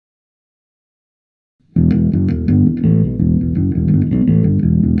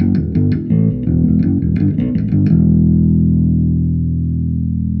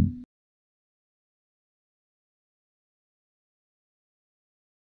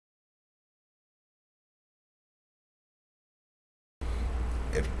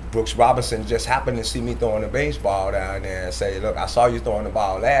if Brooks Robinson just happened to see me throwing the baseball down there and say, look, I saw you throwing the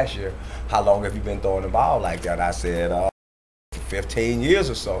ball last year. How long have you been throwing the ball like that? I said, 15 years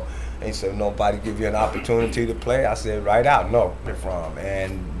or so. And he said, nobody give you an opportunity to play? I said, right out, no. From.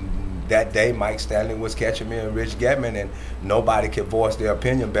 And that day, Mike Stanley was catching me and Rich Getman, and nobody could voice their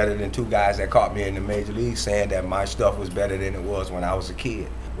opinion better than two guys that caught me in the major league saying that my stuff was better than it was when I was a kid.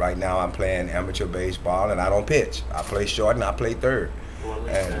 Right now, I'm playing amateur baseball, and I don't pitch. I play short and I play third.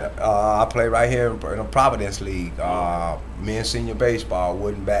 And I play right here in the Providence League, men's senior baseball,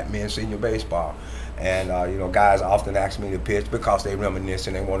 wooden bat men's senior baseball. And you know, guys often ask me to pitch because they reminisce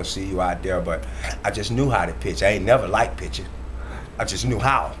and they want to see you out there, but I just knew how to pitch. I ain't never liked pitching. I just knew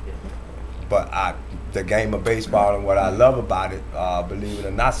how. But the game of baseball and what I love about it, believe it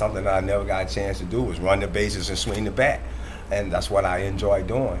or not, something that I never got a chance to do was run the bases and swing the bat. And that's what I enjoy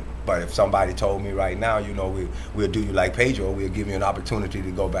doing. But if somebody told me right now, you know, we'll do you like Pedro, we'll give you an opportunity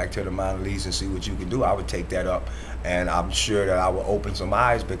to go back to the minor leagues and see what you can do, I would take that up. And I'm sure that I will open some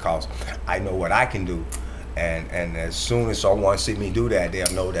eyes because I know what I can do. And as soon as someone see me do that,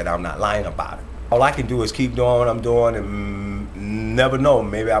 they'll know that I'm not lying about it. All I can do is keep doing what I'm doing and never know,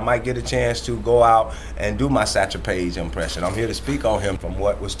 maybe I might get a chance to go out and do my Satchel Paige impression. I'm here to speak on him from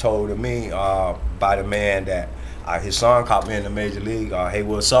what was told to me by the man that his son caught me in the major league,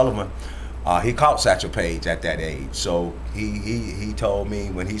 Haywood Sullivan. He caught Satchel Paige at that age. So he told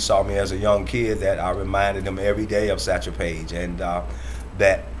me when he saw me as a young kid that I reminded him every day of Satchel Paige, and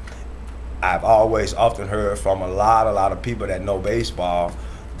that I've always often heard from a lot of people that know baseball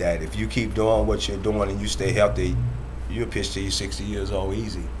that if you keep doing what you're doing and you stay healthy, you'll pitch till you're 60 years old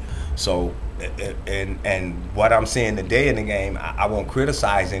easy. So, and what I'm seeing today in the game, I won't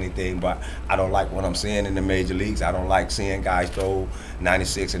criticize anything, but I don't like what I'm seeing in the major leagues. I don't like seeing guys throw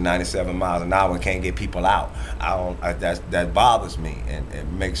 96 and 97 miles an hour and can't get people out. That bothers me, and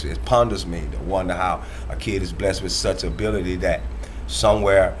it ponders me to wonder how a kid is blessed with such ability that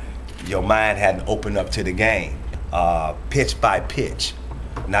somewhere your mind hadn't opened up to the game, pitch by pitch,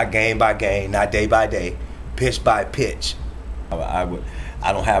 not game by game, not day by day, pitch by pitch.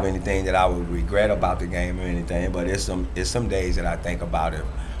 I don't have anything that I would regret about the game or anything, but it's some days that I think about it.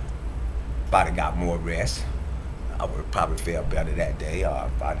 If I'd have got more rest, I would have probably felt better that day.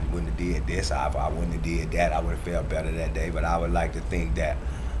 If I wouldn't have did this, if I wouldn't have did that, I would have felt better that day. But I would like to think that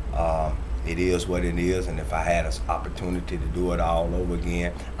it is what it is, and if I had an opportunity to do it all over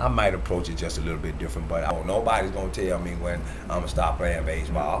again, I might approach it just a little bit different. But nobody's gonna tell me when I'm gonna stop playing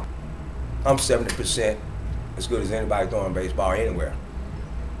baseball. I'm 70% as good as anybody throwing baseball anywhere.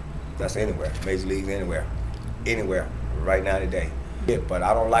 That's anywhere, major leagues, anywhere, right now today. Yeah, but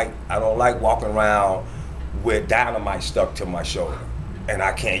I don't like walking around with dynamite stuck to my shoulder, and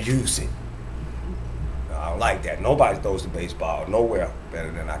I can't use it. I don't like that. Nobody throws the baseball nowhere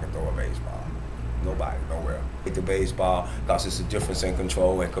better than I can throw a baseball. Nobody, nowhere. Hit the baseball because it's a difference in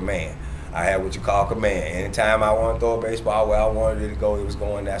control and command. I had what you call command. Anytime I wanted to throw a baseball where I wanted it to go, it was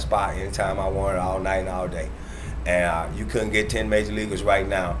going that spot. Anytime I wanted it, all night and all day. And you couldn't get 10 major leaguers right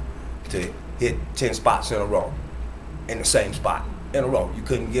now to hit 10 spots in a row, in the same spot in a row. You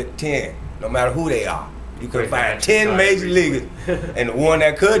couldn't get 10, no matter who they are. You couldn't find 10 major leaguers, and the one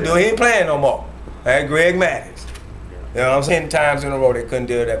that could do it, he ain't playing no more. That Greg Maddux. You know what I'm saying? 10 times in a row they couldn't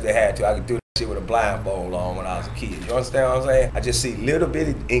do it if they had to. I could do that shit with a blindfold on when I was a kid. You understand what I'm saying? I just see little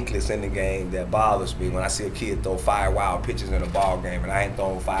bitty inklets in the game that bothers me when I see a kid throw 5 wild pitches in a ball game, and I ain't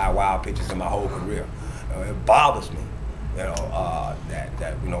thrown 5 wild pitches in my whole career. It bothers me. You know,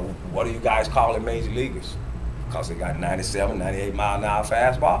 you know, what do you guys call it major leaguers? Because they got 97, 98 mile an hour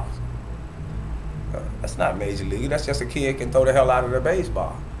fastballs. That's not major league. That's just a kid can throw the hell out of the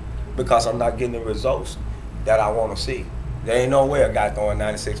baseball. Because I'm not getting the results that I want to see. There ain't no way a guy throwing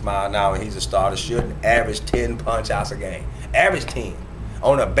 96 mile an hour and he's a starter shouldn't average 10 punch outs a game. Average 10.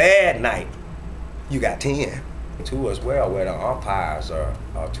 On a bad night, you got 10. Too as well, where the umpires are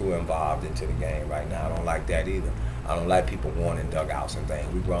too involved into the game right now. I don't like that either. I don't like people warning dugouts and things.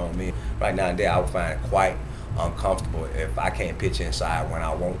 We grown men. Right now and there, I would find it quite uncomfortable if I can't pitch inside when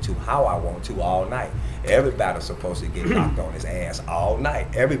I want to, how I want to, all night. Every batter's supposed to get knocked on his ass all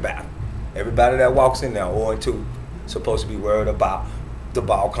night. Every batter. Everybody that walks in there 0-2 supposed to be worried about the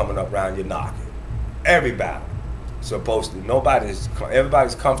ball coming up around your noggin. Every batter supposed to.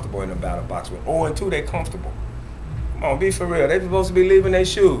 Everybody's comfortable in the battle box. With 0-2, they comfortable. Come on, be for real. They supposed to be leaving their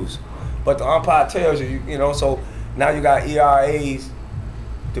shoes. But the umpire tells you, you know, so now you got ERAs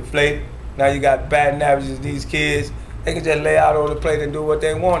deflated. Now you got batting averages. These kids, they can just lay out on the plate and do what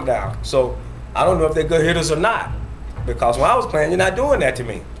they want down. So I don't know if they're good hitters or not. Because when I was playing, you're not doing that to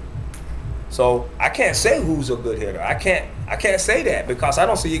me. So I can't say who's a good hitter. I I can't say that because I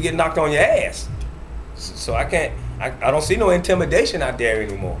don't see you getting knocked on your ass. So I can't. I don't see no intimidation out there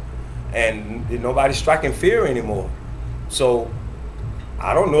anymore, and nobody's striking fear anymore. So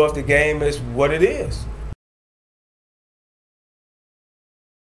I don't know if the game is what it is.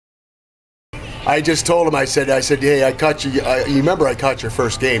 I just told him, I said, hey, I caught you. You remember I caught your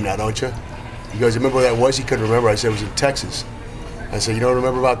first game now, don't you? He goes, remember where that was? He couldn't remember. I said, it was in Texas. I said, you don't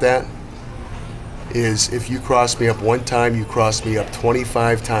remember about that? Is if you crossed me up one time, you crossed me up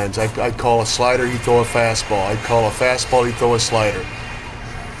 25 times. I'd call a slider, he'd throw a fastball. I'd call a fastball, he'd throw a slider.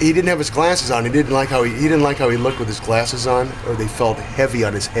 He didn't have his glasses on. He didn't like how he looked with his glasses on, or they felt heavy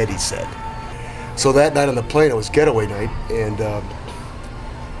on his head, he said. So that night on the plane, it was getaway night, and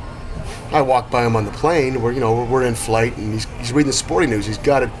I walked by him on the plane. We're in flight, and he's reading the sporting news. He's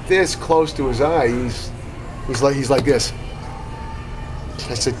got it this close to his eye. He's like this.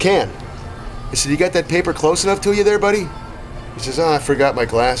 I said, Ken. I said, you got that paper close enough to you there, buddy? He says, oh, I forgot my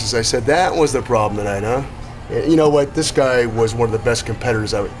glasses. I said, that was the problem tonight, huh? And you know what? This guy was one of the best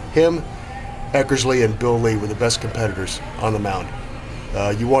competitors. Him, Eckersley, and Bill Lee were the best competitors on the mound.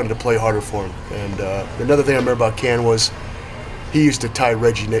 You wanted to play harder for him. And another thing I remember about Ken was he used to tie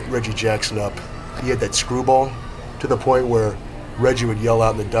Reggie Jackson up. He had that screwball to the point where Reggie would yell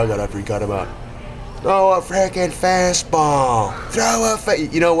out in the dugout after he got him out, throw a frickin' fastball.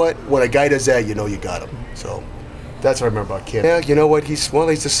 You know what? When a guy does that, you know you got him. So that's what I remember about Ken. Yeah, you know what? He's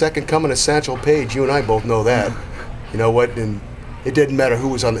the second coming of Satchel Paige. You and I both know that. You know what? And it didn't matter who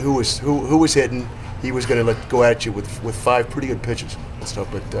was hitting. He was going to go at you with 5 pretty good pitches and stuff.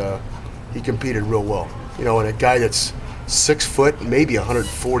 But he competed real well. You know, and a guy that's 6 foot, maybe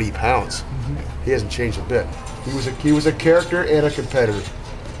 140 pounds. He hasn't changed a bit. He was a character and a competitor.